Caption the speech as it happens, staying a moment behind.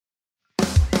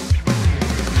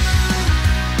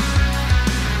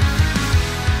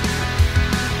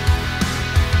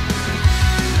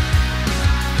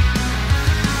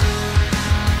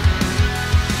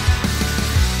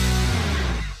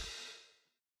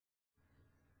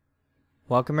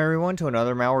Welcome everyone to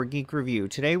another Malware Geek review.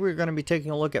 Today we're going to be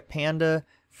taking a look at Panda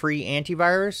Free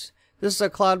Antivirus. This is a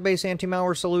cloud-based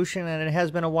anti-malware solution, and it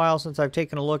has been a while since I've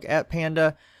taken a look at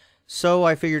Panda, so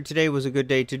I figured today was a good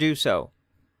day to do so.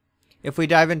 If we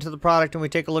dive into the product and we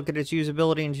take a look at its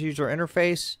usability and user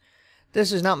interface,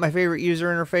 this is not my favorite user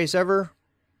interface ever.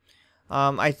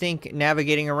 I think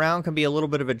navigating around can be a little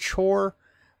bit of a chore,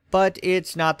 but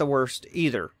it's not the worst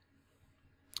either.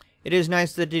 It is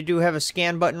nice that they do have a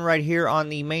scan button right here on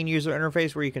the main user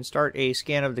interface where you can start a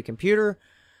scan of the computer.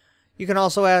 You can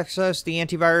also access the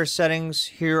antivirus settings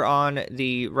here on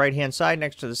the right hand side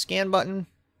next to the scan button.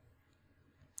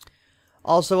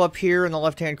 Also up here in the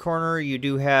left hand corner you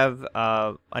do have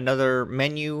another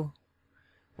menu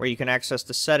where you can access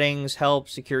the settings, help,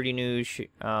 security news,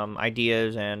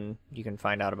 ideas, and you can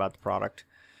find out about the product.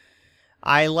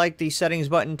 I like the settings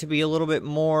button to be a little bit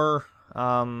more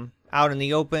out in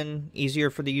the open, easier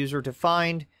for the user to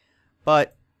find,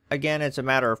 but again, it's a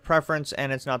matter of preference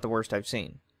and it's not the worst I've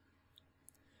seen.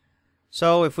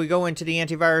 So if we go into the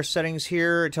antivirus settings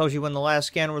here, it tells you when the last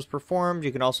scan was performed.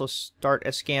 You can also start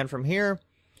a scan from here.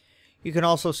 You can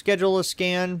also schedule a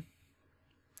scan.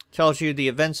 It tells you the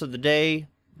events of the day,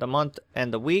 the month,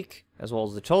 and the week, as well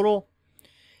as the total,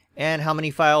 and how many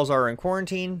files are in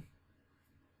quarantine.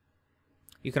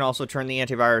 You can also turn the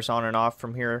antivirus on and off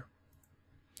from here.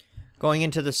 Going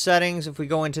into the settings, if we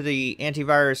go into the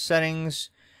antivirus settings,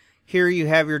 here you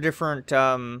have your different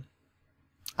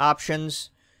options.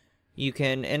 You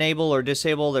can enable or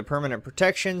disable the permanent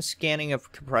protection, scanning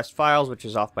of compressed files, which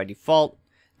is off by default.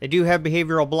 They do have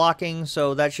behavioral blocking,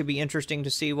 so that should be interesting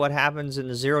to see what happens in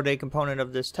the 0-day component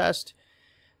of this test.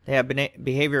 They have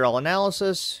behavioral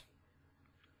analysis.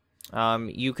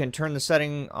 You can turn the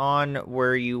setting on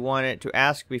where you want it to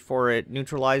ask before it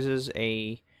neutralizes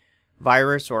a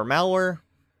virus or malware.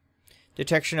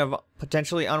 Detection of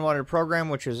potentially unwanted program,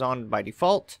 which is on by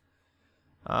default.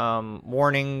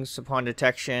 Warnings upon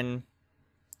detection.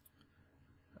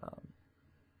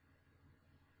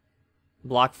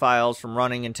 Block files from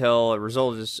running until a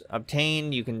result is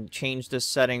obtained. You can change this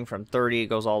setting from 30. It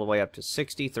goes all the way up to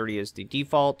 60. 30 is the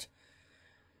default.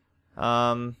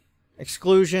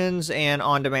 Exclusions and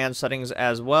on-demand settings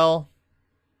as well.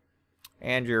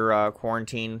 And your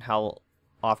quarantine, how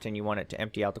often you want it to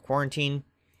empty out the quarantine.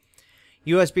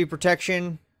 USB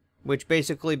protection, which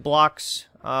basically blocks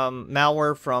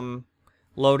malware from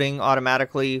loading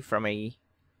automatically from a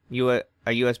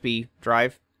USB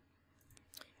drive.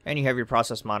 And you have your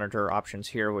process monitor options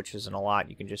here, which isn't a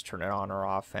lot. You can just turn it on or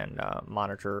off and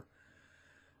monitor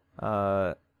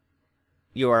URLs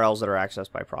that are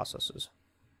accessed by processes.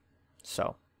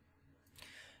 So,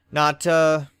 not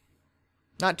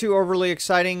too overly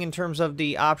exciting in terms of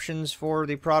the options for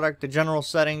the product. The general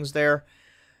settings there,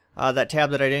 that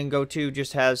tab that I didn't go to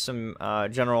just has some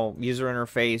general user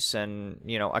interface and,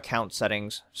 account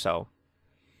settings. So,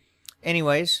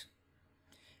 anyways,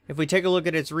 if we take a look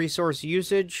at its resource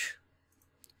usage,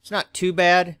 it's not too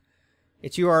bad.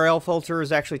 Its URL filter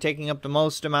is actually taking up the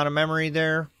most amount of memory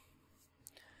there.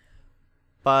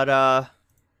 But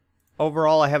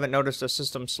overall, I haven't noticed a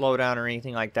system slowdown or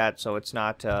anything like that, so it's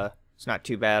not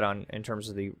too bad in terms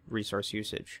of the resource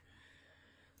usage.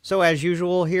 So as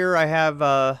usual here, I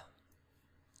have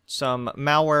some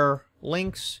malware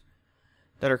links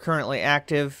that are currently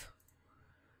active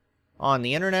on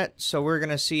the internet. So we're going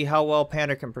to see how well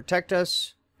Panda can protect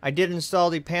us. I did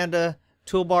install the Panda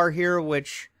toolbar here,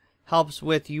 which helps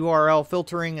with URL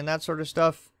filtering and that sort of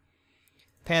stuff.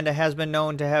 Panda has been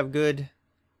known to have good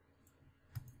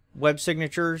web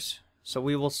signatures, so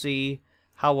we will see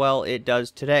how well it does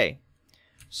today.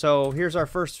 So here's our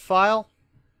first file,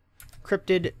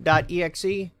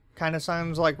 cryptid.exe. Kind of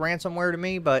sounds like ransomware to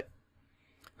me, but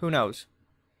who knows.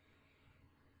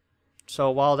 So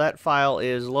while that file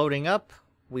is loading up,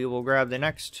 we will grab the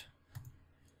next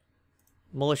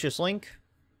malicious link.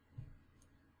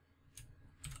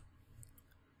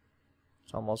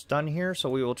 It's almost done here, so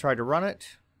we will try to run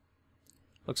it.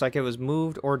 Looks like it was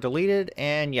moved or deleted,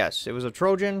 and yes, it was a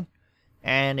Trojan,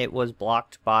 and it was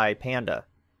blocked by Panda.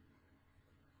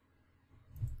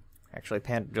 Actually,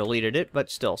 Panda deleted it,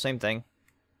 but still, same thing.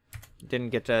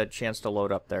 Didn't get a chance to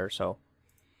load up there, so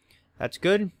that's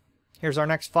good. Here's our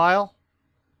next file.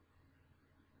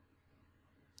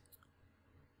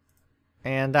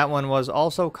 And that one was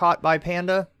also caught by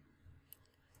Panda.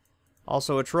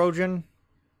 Also a Trojan.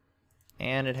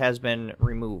 And it has been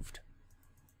removed.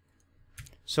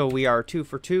 So we are 2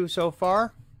 for 2 so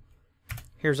far.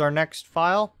 Here's our next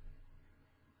file.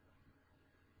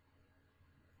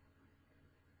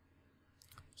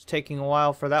 It's taking a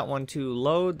while for that one to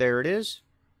load. There it is.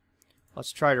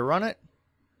 Let's try to run it.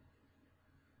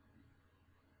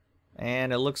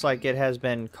 And it looks like it has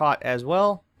been caught as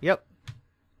well. Yep.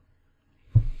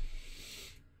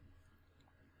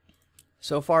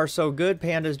 So far, so good.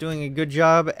 Panda's doing a good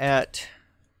job at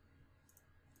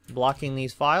blocking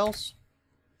these files.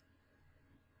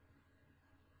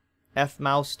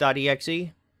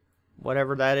 fmouse.exe,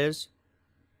 whatever that is.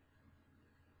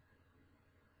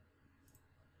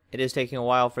 It is taking a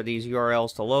while for these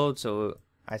URLs to load, so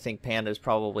I think Panda is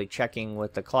probably checking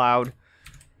with the cloud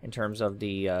in terms of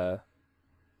the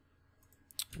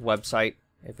website,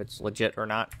 if it's legit or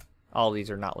not. All of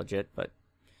these are not legit, but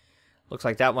looks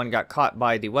like that one got caught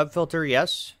by the web filter,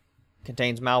 yes.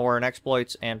 Contains malware and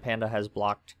exploits, and Panda has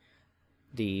blocked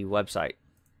the website.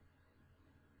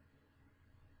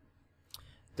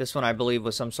 This one, I believe,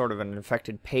 was some sort of an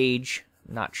infected page.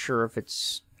 Not sure if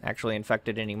it's actually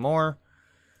infected anymore.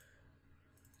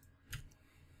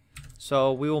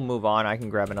 So we will move on. I can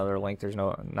grab another link. There's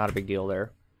not a big deal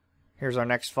there. Here's our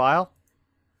next file.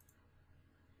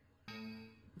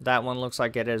 That one looks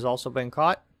like it has also been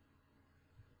caught.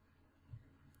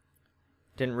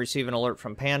 Didn't receive an alert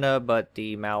from Panda, but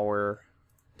the malware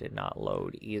did not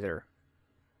load either.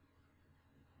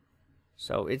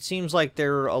 So it seems like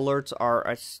their alerts are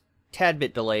a tad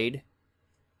bit delayed.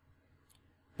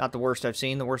 Not the worst I've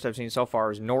seen. The worst I've seen so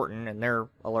far is Norton, and their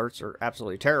alerts are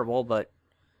absolutely terrible, but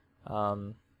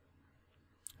not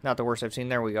the worst I've seen.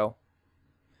 There we go.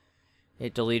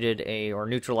 It deleted or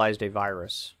neutralized a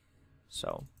virus.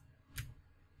 So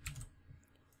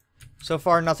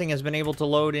far, nothing has been able to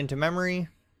load into memory.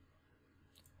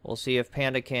 We'll see if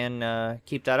Panda can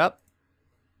keep that up.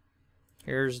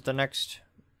 Here's the next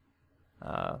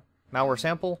malware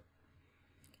sample.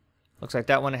 Looks like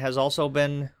that one has also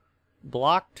been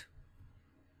blocked.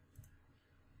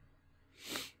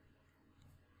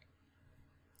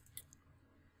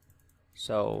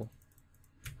 So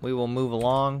we will move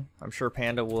along. I'm sure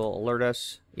Panda will alert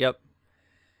us. Yep.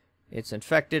 It's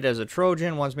infected as a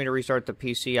Trojan. Wants me to restart the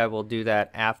PC. I will do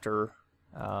that after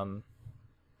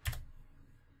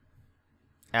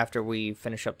we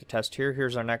finish up the test here.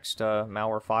 Here's our next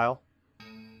malware file.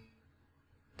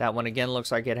 That one again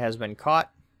looks like it has been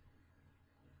caught.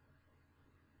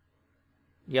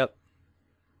 Yep.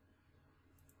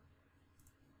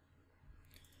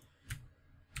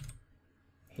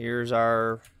 Here's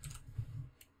our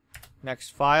next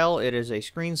file. It is a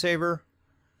screensaver.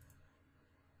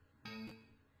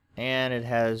 And it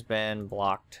has been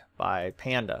blocked by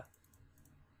Panda.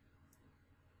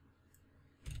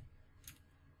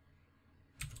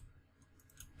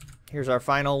 Here's our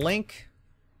final link.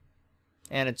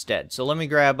 And it's dead. So let me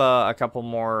grab a couple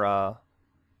more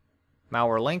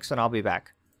malware links and I'll be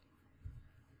back.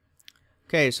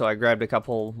 Okay, so I grabbed a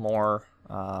couple more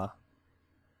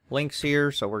links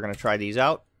here. So we're going to try these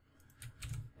out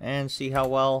and see how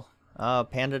well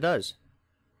Panda does.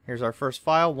 Here's our first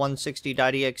file,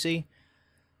 160.exe.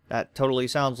 That totally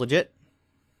sounds legit.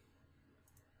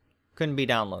 Couldn't be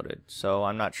downloaded, so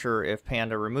I'm not sure if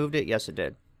Panda removed it. Yes, it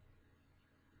did.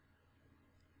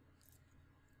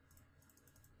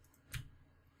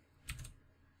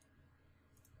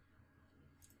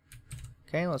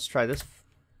 Okay, let's try this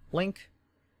link.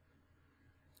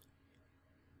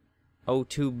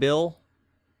 O2 bill.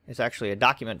 It's actually a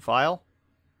document file.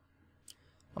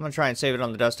 I'm going to try and save it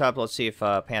on the desktop. Let's see if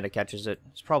Panda catches it.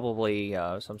 It's probably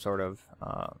some sort of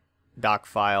doc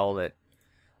file that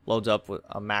loads up with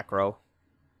a macro.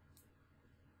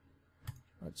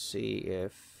 Let's see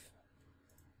if...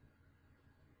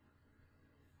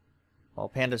 Well,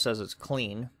 Panda says it's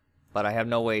clean, but I have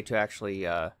no way to actually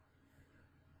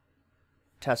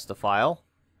test the file.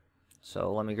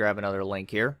 So let me grab another link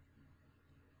here.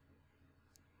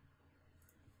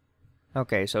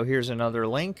 Okay, so here's another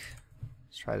link.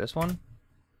 Let's try this one.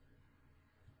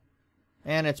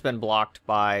 And it's been blocked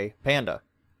by Panda.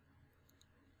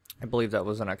 I believe that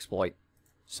was an exploit.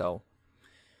 So,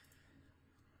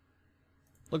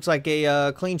 looks like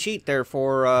a clean sheet there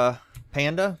for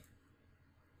Panda.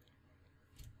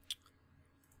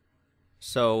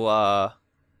 So,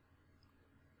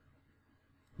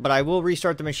 but I will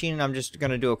restart the machine, and I'm just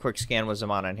going to do a quick scan with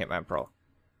Zamana and Hitman Pro.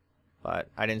 But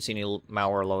I didn't see any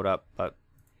malware load up, but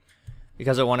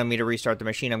because it wanted me to restart the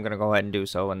machine, I'm going to go ahead and do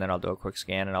so, and then I'll do a quick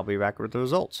scan, and I'll be back with the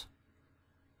results.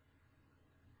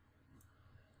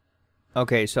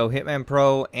 Okay, so Hitman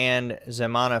Pro and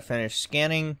Zamana finished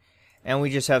scanning, and we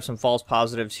just have some false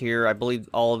positives here. I believe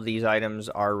all of these items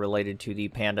are related to the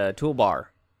Panda toolbar.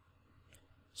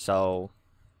 So,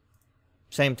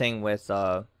 same thing with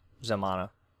Zamana.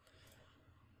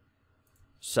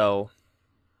 So,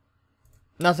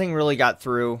 nothing really got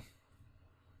through.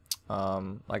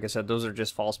 Like I said, those are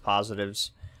just false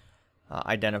positives.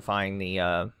 identifying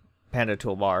the Panda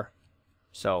toolbar.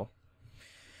 So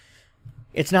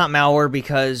it's not malware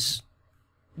because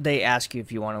they ask you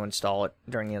if you want to install it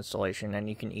during the installation, and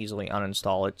you can easily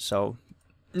uninstall it. So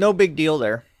no big deal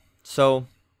there. So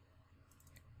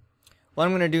what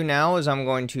I'm going to do now is I'm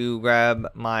going to grab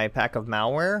my pack of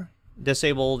malware,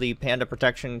 disable the Panda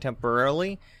protection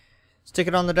temporarily, stick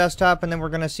it on the desktop, and then we're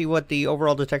going to see what the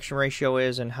overall detection ratio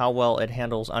is and how well it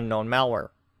handles unknown malware.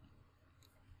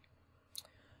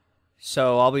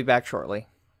 So I'll be back shortly.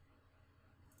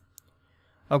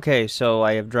 Okay, so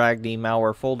I have dragged the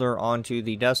malware folder onto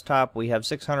the desktop. We have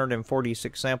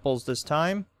 646 samples this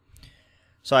time.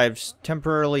 So I've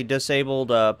temporarily disabled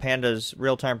Panda's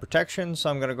real-time protection, so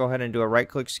I'm going to go ahead and do a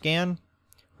right-click scan,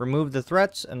 remove the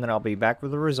threats, and then I'll be back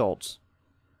with the results.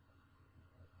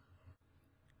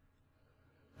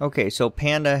 Okay, so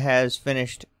Panda has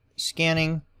finished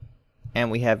scanning,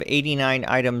 and we have 89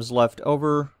 items left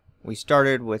over. We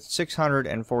started with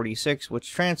 646,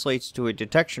 which translates to a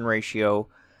detection ratio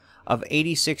of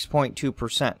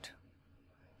 86.2%.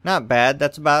 Not bad.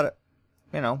 That's about,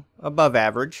 above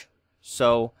average.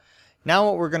 So now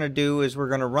what we're going to do is we're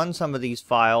going to run some of these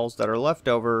files that are left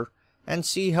over and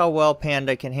see how well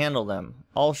Panda can handle them.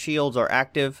 All shields are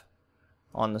active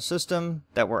on the system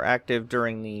that were active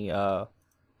during the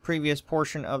previous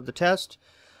portion of the test.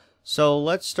 So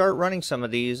let's start running some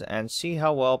of these and see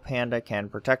how well Panda can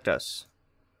protect us.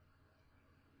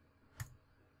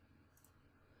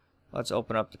 Let's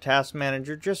open up the task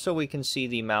manager just so we can see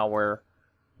the malware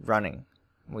running.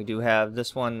 We do have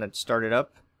this one that started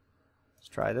up. Let's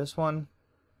try this one.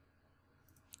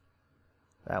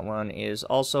 That one is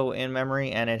also in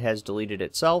memory and it has deleted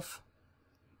itself,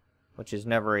 which is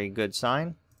never a good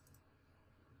sign.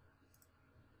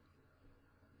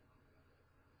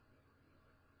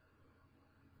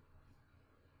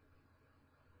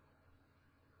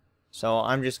 So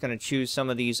I'm just going to choose some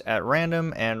of these at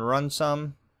random and run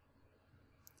some,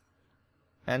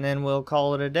 and then we'll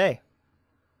call it a day.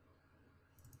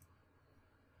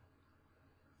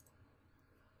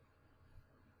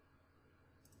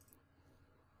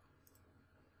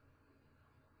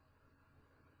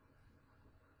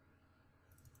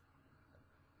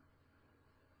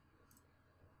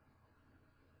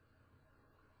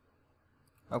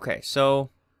 Okay, so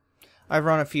I've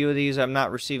run a few of these. I'm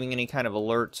not receiving any kind of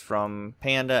alerts from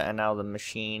Panda, and now the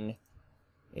machine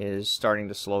is starting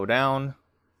to slow down.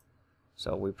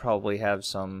 So we probably have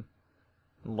some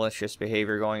malicious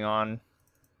behavior going on.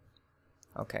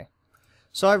 Okay,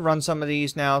 so I've run some of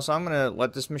these now, so I'm going to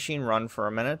let this machine run for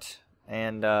a minute,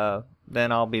 and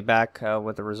then I'll be back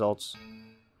with the results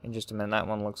in just a minute. That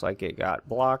one looks like it got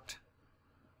blocked.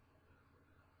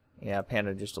 Yeah,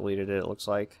 Panda just deleted it, it looks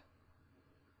like.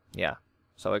 Yeah,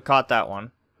 so it caught that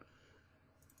one.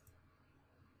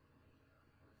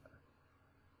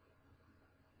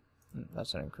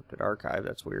 That's an encrypted archive,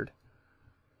 that's weird.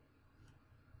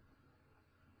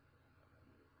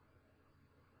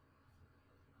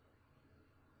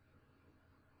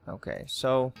 Okay,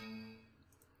 so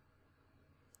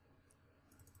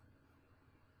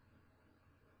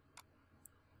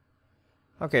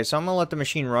I'm gonna let the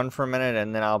machine run for a minute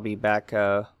and then I'll be back.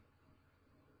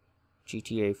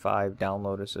 GTA 5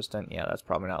 download assistant. Yeah, that's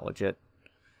probably not legit.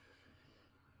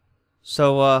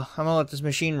 So I'm gonna let this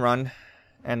machine run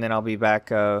and then I'll be back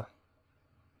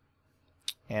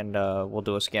and we'll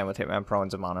do a scan with Hitman Pro and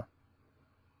Zamana.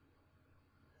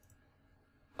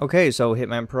 Okay, so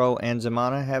Hitman Pro and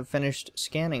Zamana have finished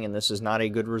scanning, and this is not a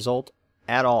good result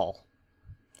at all.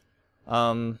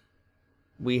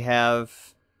 We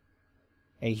have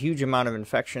a huge amount of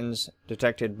infections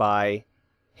detected by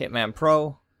Hitman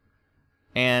Pro,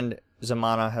 and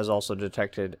Zamana has also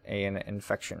detected an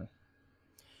infection.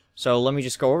 So let me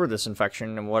just go over this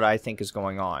infection and what I think is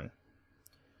going on.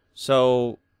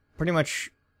 So pretty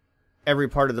much every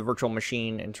part of the virtual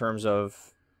machine in terms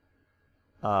of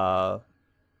VirtualBox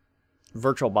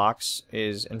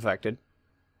is infected,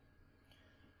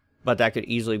 but that could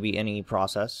easily be any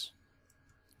process.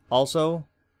 Also,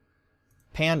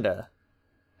 Panda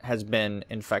has been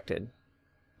infected.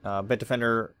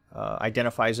 Bitdefender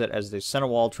identifies it as the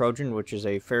Sentinel Trojan, which is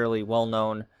a fairly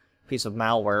well-known piece of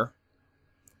malware,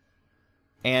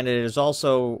 and it has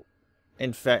also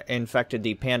infected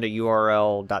the panda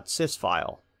url.sys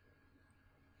file.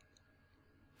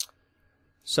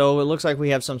 So it looks like we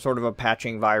have some sort of a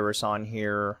patching virus on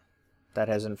here that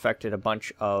has infected a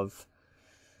bunch of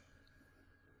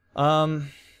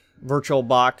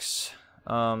VirtualBox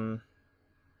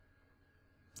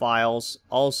files.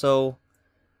 Also,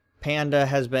 Panda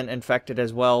has been infected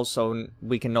as well, so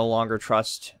we can no longer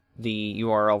trust the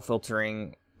URL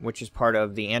filtering which is part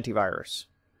of the antivirus.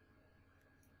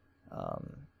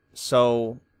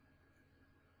 So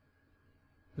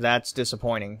that's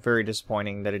disappointing, very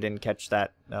disappointing that it didn't catch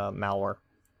that malware,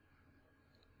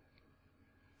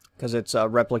 because it's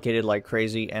replicated like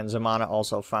crazy. And Zamana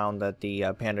also found that the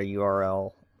Panda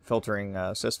URL filtering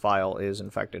sys file is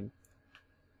infected.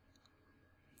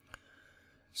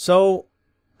 So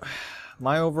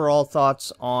my overall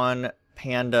thoughts on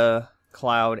Panda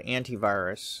Cloud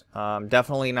Antivirus: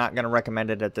 definitely not going to recommend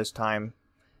it at this time.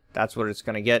 That's what it's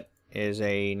going to get, is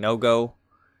a no-go,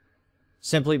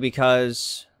 simply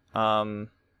because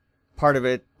part of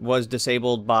it was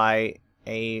disabled by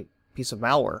a piece of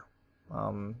malware.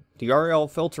 The URL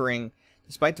filtering,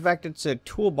 despite the fact it's a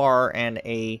toolbar and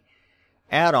a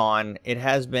add-on, it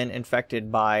has been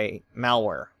infected by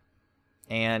malware.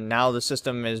 And now the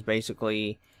system is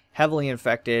basically heavily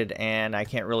infected, and I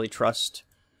can't really trust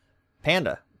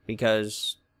Panda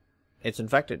because it's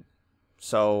infected.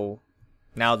 So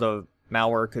now the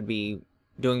malware could be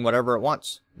doing whatever it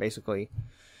wants, basically.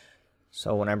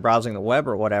 So when I'm browsing the web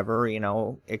or whatever, you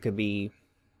know, it could be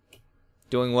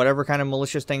doing whatever kind of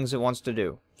malicious things it wants to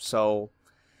do. So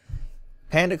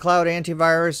Panda Cloud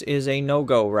Antivirus is a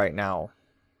no-go right now.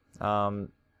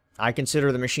 I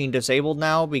consider the machine disabled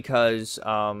now because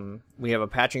we have a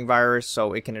patching virus,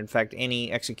 so it can infect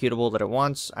any executable that it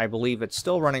wants. I believe it's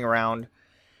still running around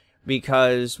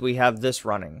because we have this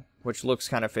running, which looks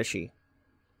kind of fishy.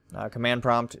 Command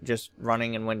prompt just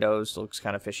running in Windows looks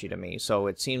kind of fishy to me. So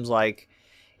it seems like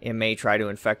it may try to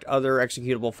infect other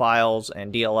executable files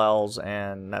and DLLs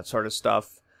and that sort of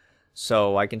stuff.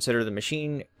 So I consider the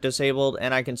machine disabled,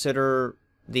 and I consider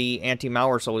the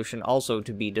anti-malware solution also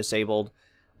to be disabled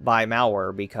by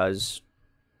malware because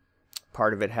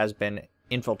part of it has been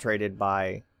infiltrated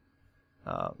by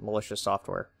malicious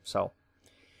software. So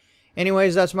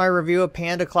anyways, that's my review of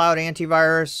Panda Cloud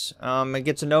Antivirus. It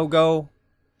gets a no-go.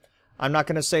 I'm not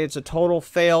going to say it's a total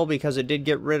fail because it did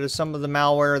get rid of some of the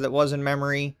malware that was in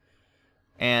memory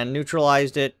and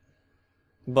neutralized it,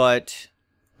 but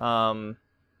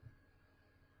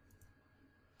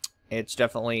it's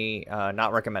definitely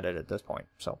not recommended at this point.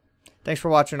 So thanks for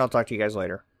watching. I'll talk to you guys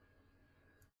later.